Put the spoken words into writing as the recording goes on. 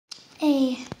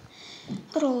a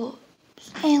little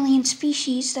alien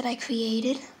species that I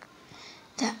created,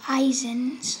 the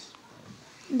Eisens.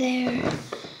 They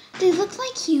look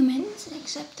like humans,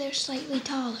 except they're slightly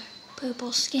taller,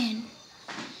 purple skin,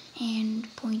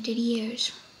 and pointed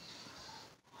ears.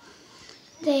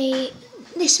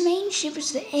 This main ship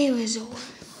is the Erezor.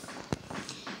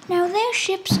 Now their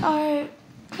ships are,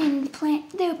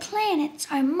 their planets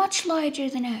are much larger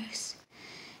than Earth,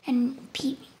 and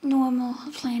normal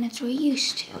planets we're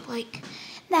used to. Like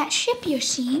that ship you're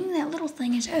seeing, that little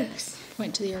thing is Earth.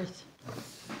 Went to the Earth.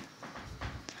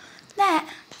 That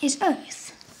is Earth.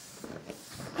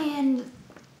 And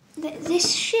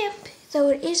this ship, though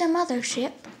it is a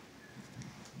mothership,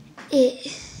 it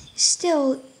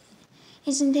still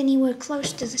isn't anywhere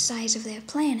close to the size of their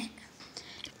planet.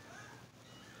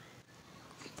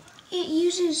 It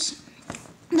uses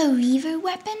the Reaver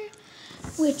weapon,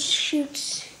 which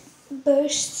shoots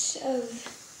bursts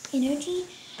of energy.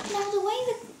 Now, the way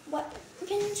the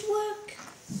weapons work,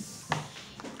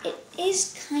 it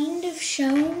is kind of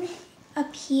shown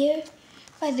up here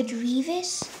by the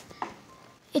Drevis.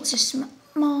 It's a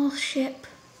small ship.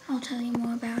 I'll tell you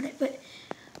more about it. But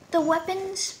the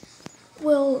weapons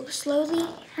will slowly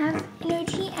have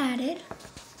energy added.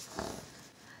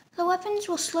 The weapons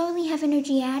will slowly have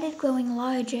energy added, growing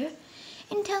larger,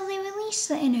 until they release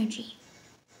the energy.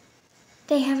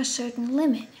 They have a certain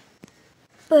limit.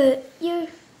 But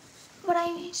what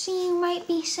I see, you might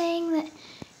be saying that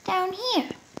down here,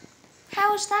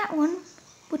 how is that one,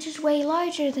 which is way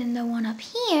larger than the one up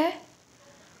here,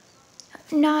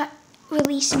 not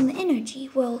releasing the energy?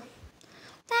 Well,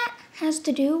 that has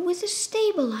to do with the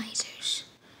stabilizers.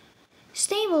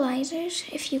 Stabilizers,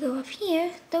 if you go up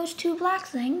here, those two black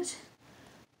things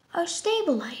are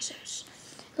stabilizers.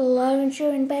 The larger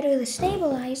and better the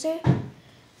stabilizer,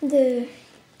 the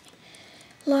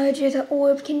larger the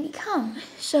orb can become.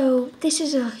 So this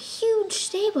is a huge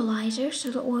stabilizer, so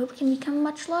the orb can become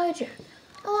much larger,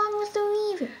 along with the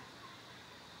Reaver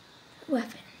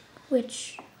weapon,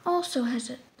 which also has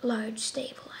a large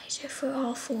stabilizer for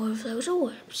all four of those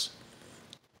orbs.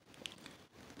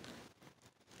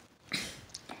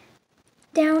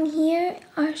 Down here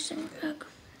are some,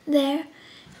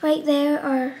 right there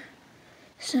are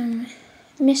some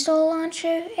missile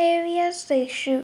launcher areas. They shoot